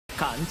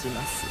感じ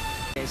ます。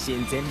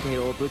全身全霊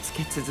をぶつ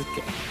け続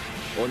け、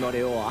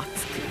己を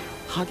熱く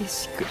激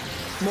しく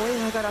燃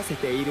え上がらせ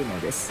ている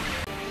のです。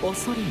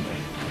恐れも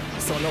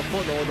その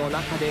炎の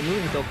中で無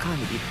へと帰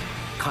り、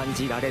感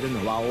じられる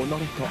のは己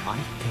と相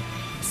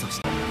手、そし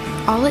て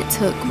All it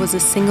took was a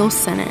single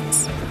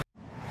sentence.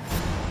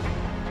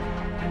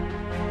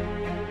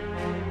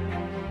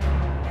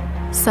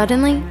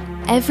 Suddenly,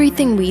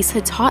 everything Whis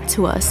had taught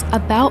to us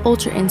about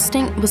Ultra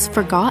Instinct was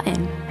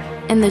forgotten,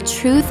 and the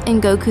truth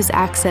in Goku's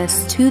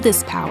access to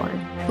this power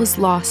was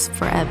lost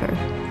forever.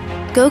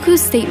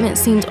 Goku's statement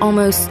seemed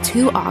almost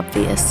too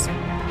obvious.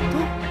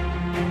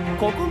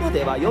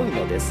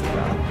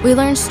 We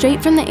learned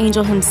straight from the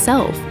angel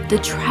himself the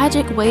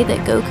tragic way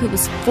that Goku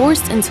was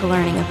forced into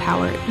learning a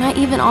power not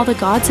even all the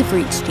gods have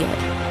reached yet.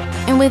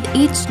 And with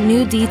each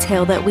new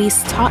detail that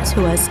Whis taught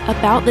to us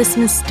about this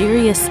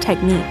mysterious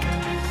technique,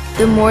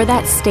 the more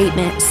that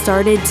statement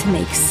started to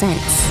make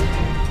sense.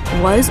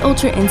 Was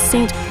Ultra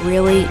Instinct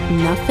really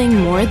nothing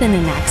more than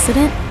an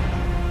accident?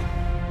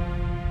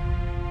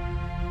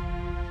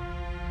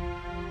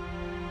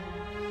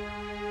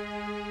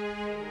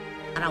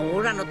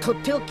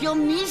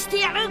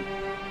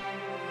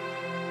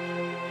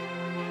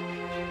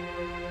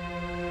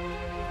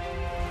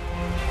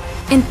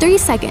 In 3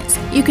 seconds,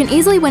 you can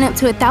easily win up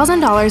to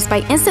 $1,000 by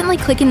instantly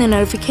clicking the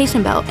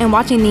notification bell and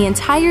watching the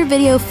entire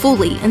video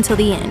fully until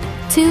the end.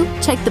 2.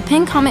 Check the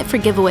pinned comment for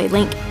giveaway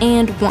link,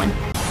 and 1.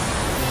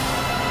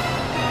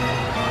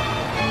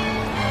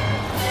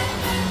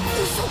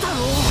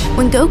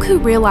 When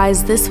Goku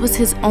realized this was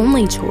his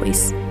only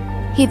choice,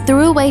 he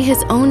threw away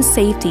his own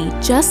safety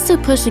just to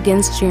push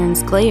against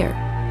Jiren's glare.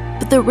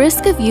 But the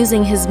risk of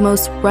using his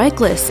most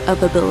reckless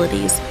of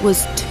abilities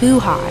was too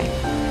high.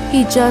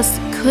 He just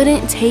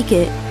couldn't take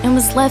it and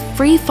was left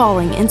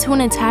free-falling into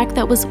an attack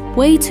that was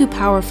way too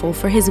powerful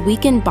for his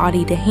weakened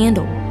body to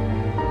handle.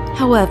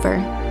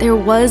 However, there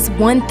was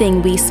one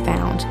thing Whis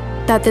found,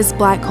 that this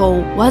black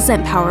hole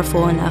wasn't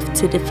powerful enough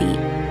to defeat.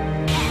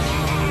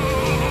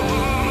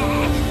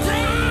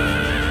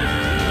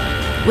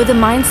 With a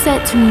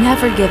mindset to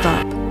never give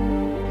up,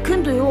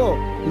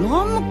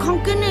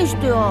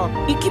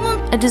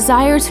 a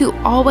desire to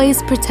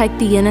always protect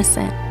the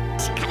innocent,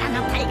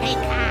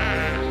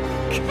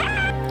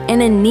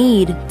 and a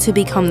need to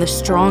become the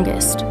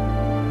strongest.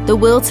 The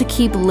will to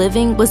keep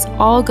living was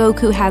all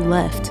Goku had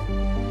left,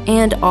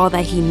 and all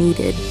that he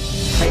needed.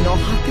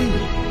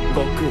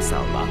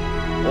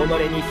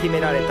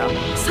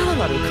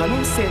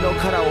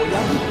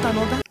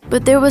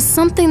 But there was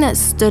something that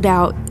stood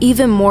out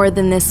even more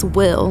than this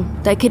will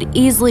that could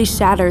easily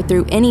shatter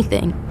through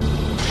anything.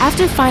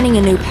 After finding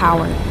a new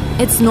power,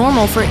 it's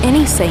normal for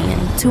any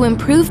Saiyan to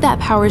improve that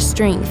power's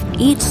strength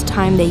each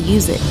time they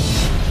use it.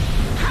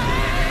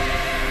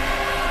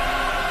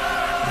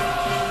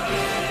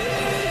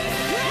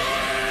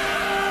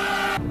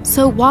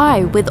 So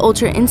why, with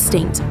Ultra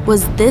Instinct,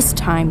 was this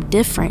time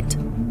different?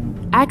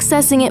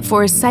 Accessing it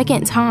for a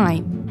second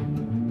time,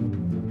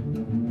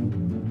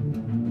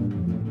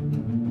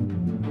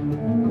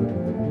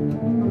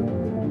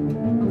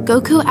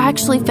 Goku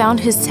actually found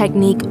his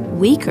technique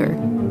weaker.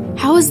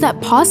 How is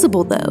that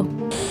possible, though?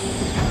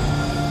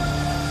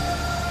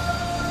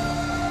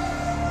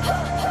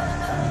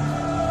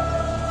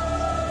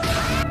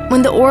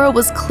 When the aura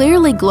was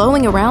clearly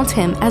glowing around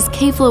him as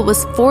Kefla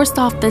was forced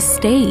off the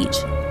stage.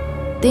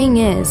 Thing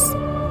is,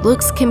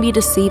 looks can be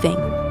deceiving,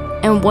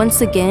 and once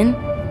again,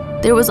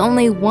 there was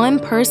only one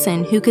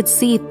person who could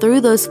see through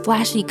those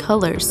flashy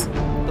colors.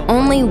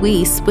 Only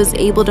Whis was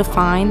able to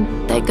find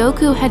that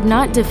Goku had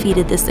not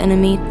defeated this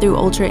enemy through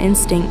Ultra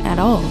Instinct at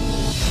all.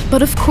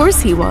 But of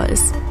course he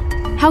was.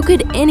 How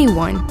could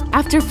anyone,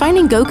 after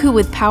finding Goku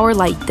with power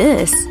like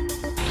this,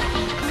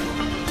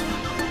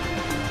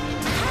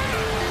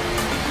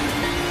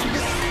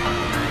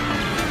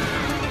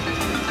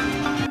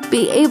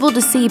 be able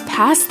to see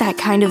past that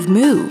kind of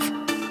move?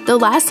 The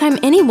last time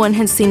anyone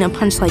had seen a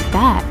punch like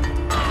that.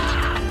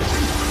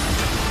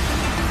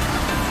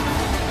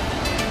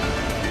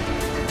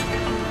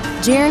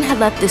 Jiren had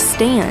left the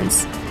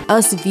stands,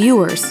 us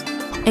viewers,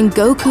 and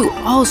Goku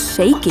all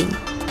shaking.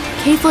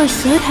 Kefla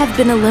should have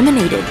been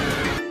eliminated.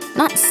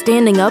 Not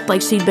standing up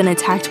like she'd been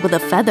attacked with a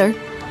feather.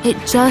 It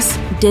just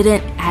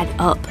didn't add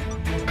up.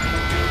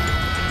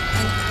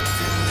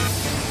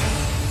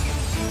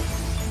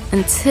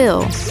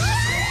 Until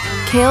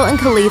Kale and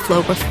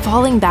Caulifla were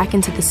falling back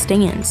into the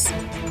stands.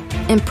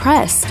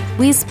 Impressed,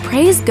 Whis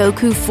praised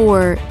Goku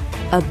for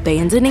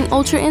abandoning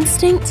Ultra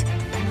Instinct.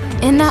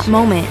 In that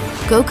moment,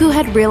 Goku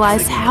had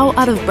realized how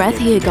out of breath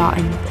he had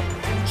gotten.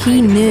 He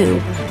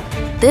knew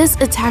this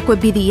attack would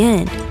be the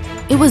end.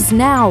 It was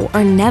now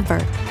or never.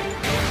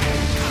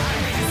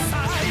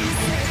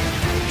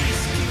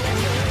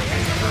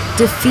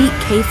 Defeat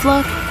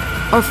Kefla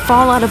or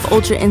fall out of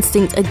Ultra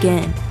Instinct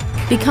again,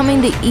 becoming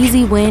the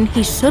easy win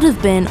he should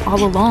have been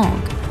all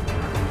along.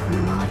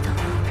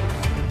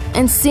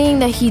 And seeing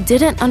that he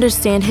didn't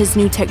understand his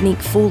new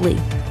technique fully,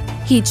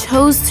 he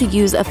chose to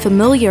use a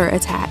familiar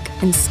attack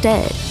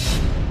instead.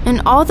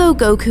 And although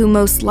Goku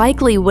most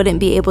likely wouldn't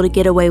be able to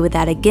get away with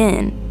that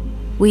again,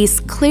 Whis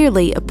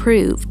clearly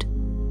approved.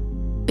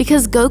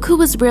 Because Goku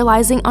was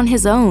realizing on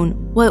his own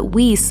what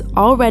Whis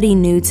already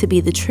knew to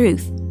be the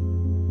truth.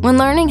 When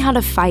learning how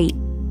to fight,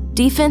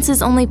 defense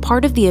is only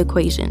part of the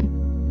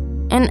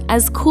equation. And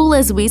as cool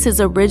as Whis'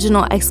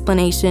 original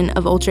explanation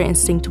of Ultra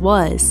Instinct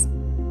was,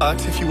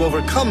 but if you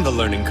overcome the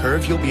learning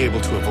curve, you'll be able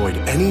to avoid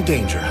any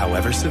danger,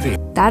 however severe.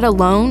 That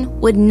alone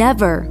would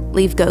never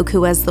leave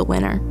Goku as the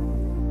winner.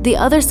 The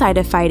other side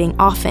of fighting,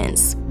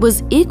 offense,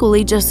 was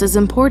equally just as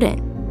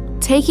important.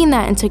 Taking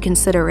that into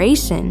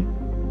consideration,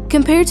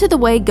 compared to the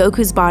way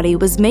Goku's body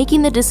was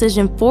making the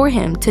decision for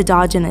him to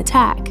dodge an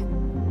attack,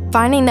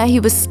 finding that he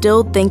was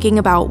still thinking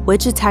about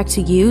which attack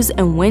to use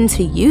and when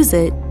to use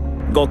it,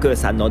 悟空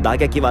さんの打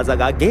撃技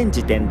が現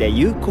時点で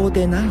有効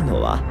でないの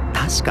は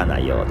確かな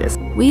ようです。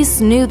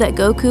Whis knew that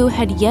Goku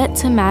had yet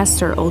to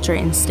master Ultra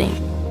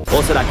Instinct.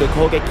 おそらく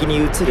攻撃に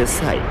移る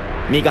際、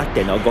身勝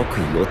手の極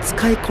意を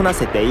使いこな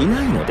せてい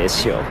ないので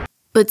しょう。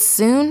But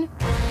soon,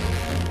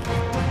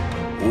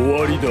 終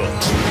わりだ。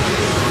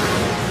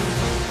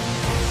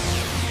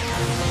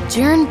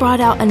Jiren brought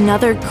out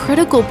another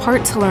critical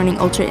part to learning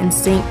Ultra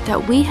Instinct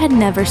that we had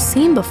never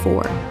seen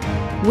before.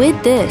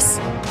 With this,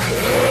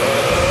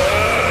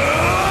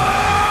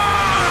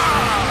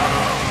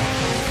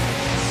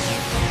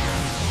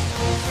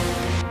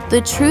 the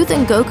truth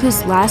in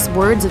Goku's last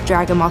words of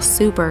Dragon Ball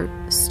Super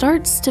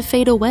starts to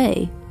fade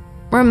away,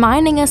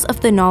 reminding us of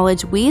the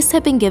knowledge Whis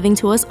had been giving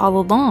to us all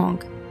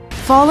along.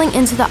 Falling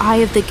into the eye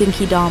of the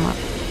Genki-Dama,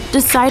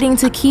 deciding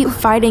to keep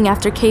fighting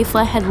after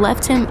Kefla had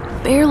left him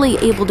barely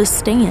able to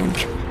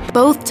stand.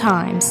 Both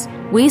times,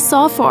 we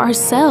saw for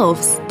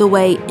ourselves the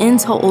way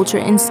into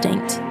Ultra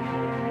Instinct.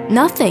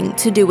 Nothing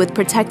to do with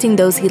protecting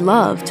those he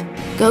loved.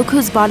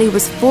 Goku's body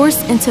was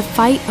forced into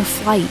fight or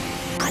flight.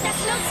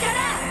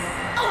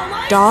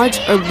 Dodge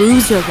or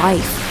lose your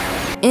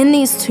life. In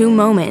these two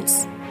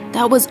moments,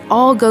 that was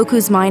all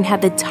Goku's mind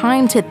had the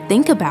time to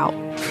think about.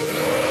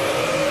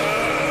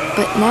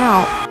 But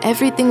now,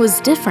 everything was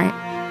different.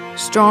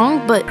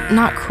 Strong, but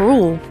not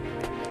cruel.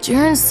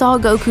 Jiren saw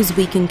Goku's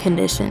weakened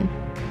condition.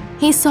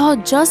 He saw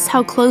just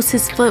how close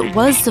his foot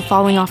was to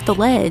falling off the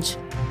ledge.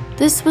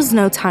 This was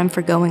no time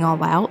for going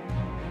all out.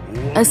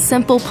 A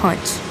simple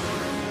punch.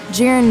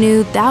 Jiren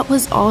knew that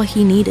was all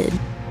he needed.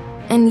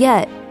 And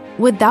yet,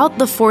 without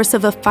the force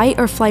of a fight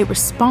or flight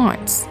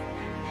response,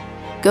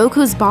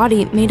 Goku's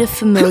body made a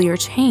familiar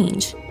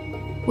change.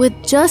 With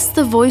just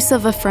the voice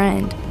of a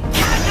friend,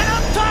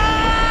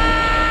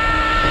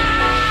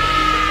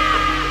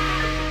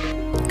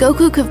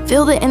 Goku could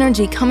feel the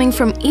energy coming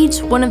from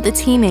each one of the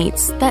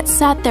teammates that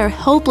sat there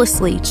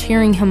helplessly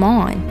cheering him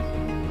on.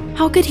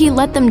 How could he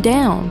let them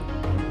down?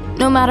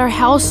 No matter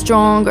how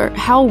strong or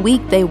how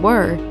weak they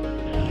were,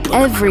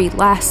 every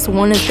last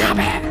one of them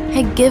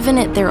had given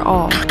it their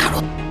all,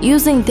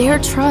 using their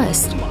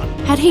trust.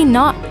 Had he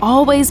not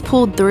always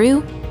pulled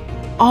through,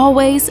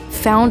 always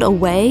found a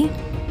way,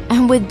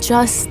 and with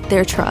just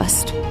their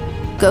trust,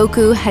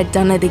 Goku had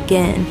done it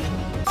again.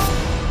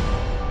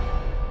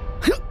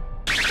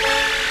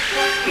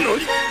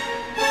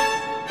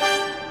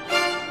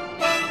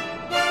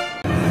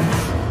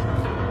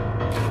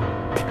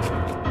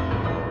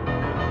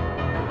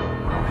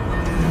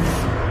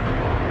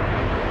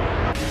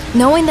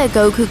 Knowing that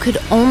Goku could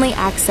only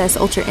access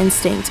Ultra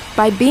Instinct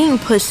by being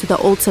pushed to the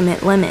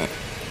ultimate limit,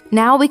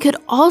 now we could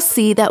all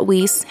see that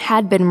Whis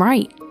had been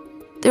right.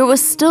 There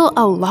was still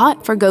a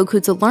lot for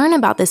Goku to learn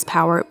about this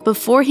power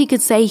before he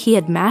could say he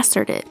had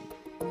mastered it.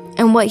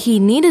 And what he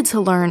needed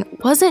to learn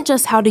wasn't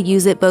just how to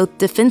use it both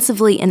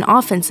defensively and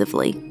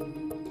offensively.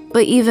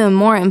 But even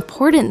more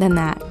important than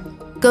that,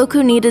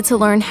 Goku needed to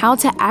learn how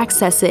to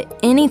access it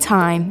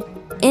anytime,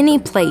 any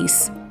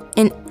place,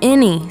 in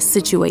any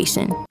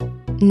situation.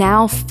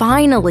 Now,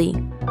 finally,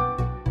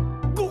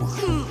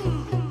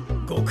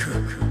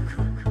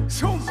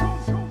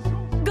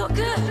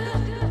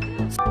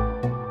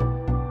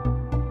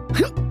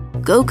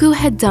 Goku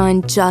had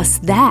done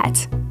just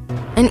that.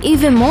 And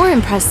even more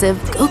impressive,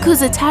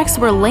 Goku's attacks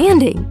were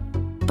landing.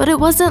 But it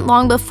wasn't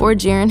long before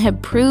Jiren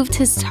had proved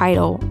his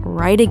title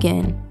right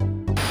again.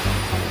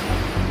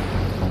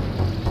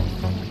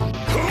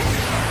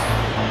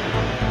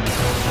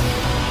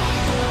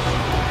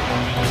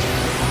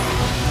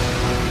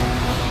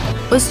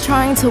 Was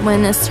trying to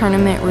win this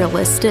tournament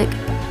realistic?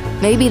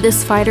 Maybe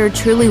this fighter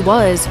truly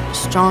was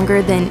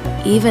stronger than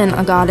even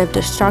a god of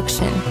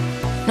destruction.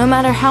 No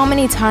matter how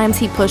many times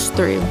he pushed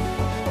through,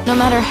 no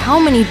matter how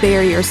many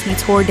barriers he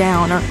tore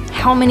down or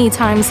how many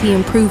times he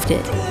improved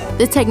it,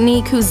 the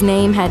technique whose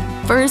name had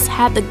first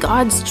had the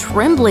gods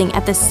trembling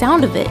at the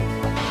sound of it,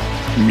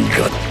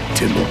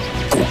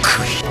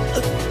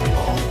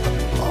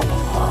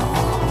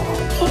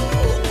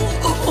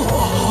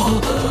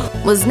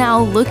 was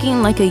now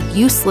looking like a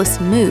useless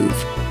move,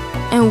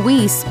 and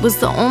Whis was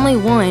the only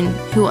one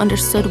who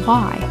understood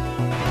why.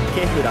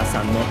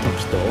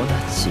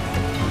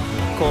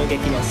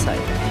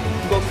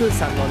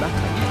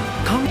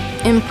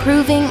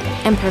 Improving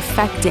and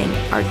perfecting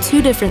are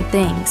two different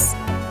things.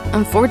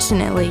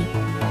 unfortunately.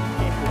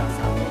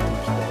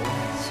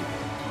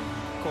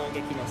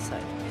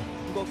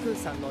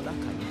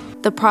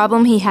 The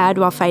problem he had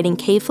while fighting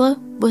Kefla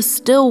was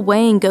still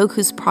weighing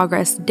Goku's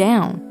progress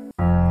down.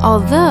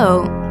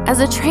 Although, as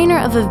a trainer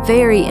of a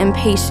very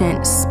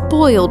impatient,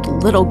 spoiled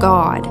little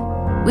god,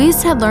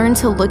 Whis had learned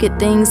to look at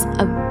things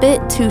a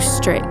bit too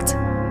strict.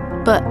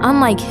 But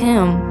unlike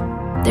him,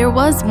 there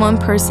was one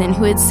person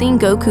who had seen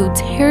Goku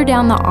tear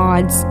down the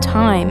odds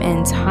time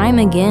and time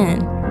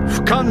again.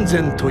 不完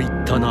全と言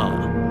った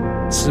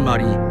な。つま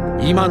り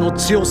今の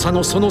強さ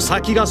のその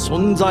先が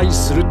存在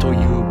するとい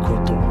うこ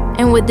と。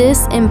And with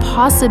this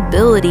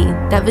impossibility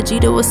that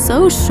Vegeta was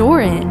so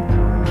sure in,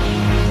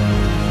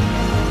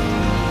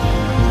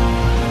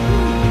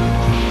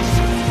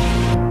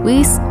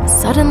 Whis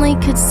suddenly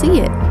could see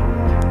it.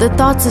 The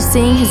thoughts of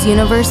seeing his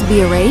universe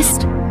be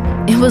erased?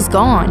 It was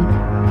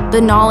gone.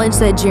 The knowledge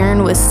that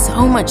Jiren was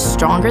so much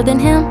stronger than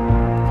him?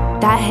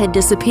 That had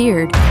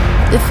disappeared.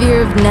 The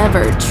fear of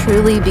never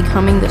truly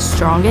becoming the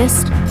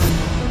strongest?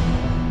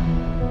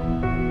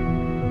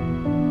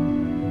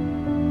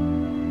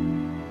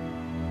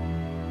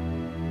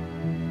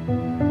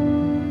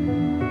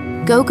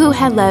 Goku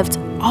had left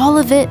all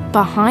of it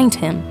behind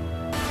him.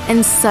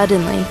 And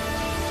suddenly,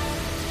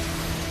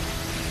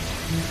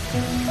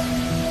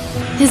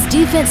 his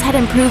defense had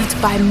improved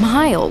by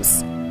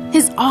miles.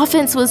 His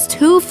offense was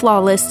too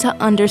flawless to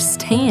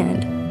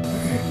understand.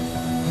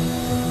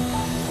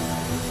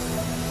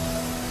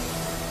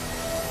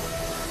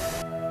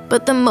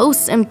 But the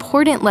most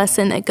important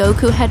lesson that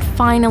Goku had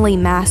finally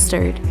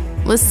mastered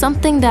was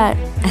something that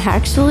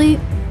actually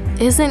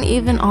isn't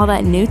even all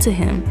that new to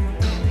him.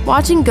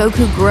 Watching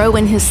Goku grow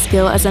in his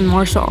skill as a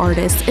martial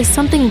artist is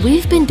something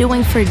we've been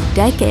doing for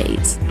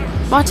decades.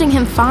 Watching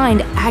him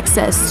find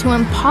access to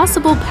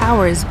impossible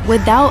powers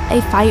without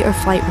a fight or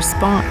flight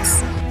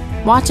response.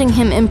 Watching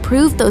him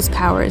improve those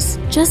powers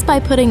just by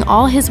putting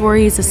all his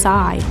worries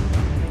aside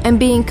and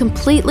being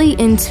completely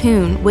in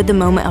tune with the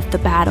moment of the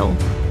battle.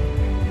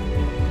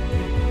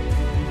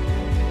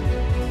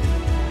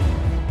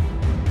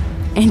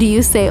 And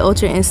you say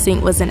Ultra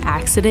Instinct was an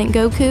accident,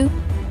 Goku?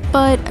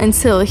 But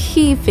until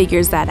he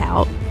figures that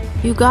out,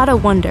 you gotta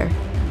wonder,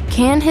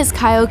 can his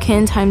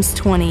Kaioken times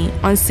 20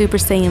 on Super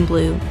Saiyan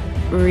Blue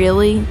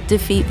really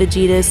defeat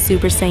Vegeta's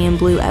Super Saiyan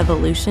Blue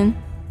evolution?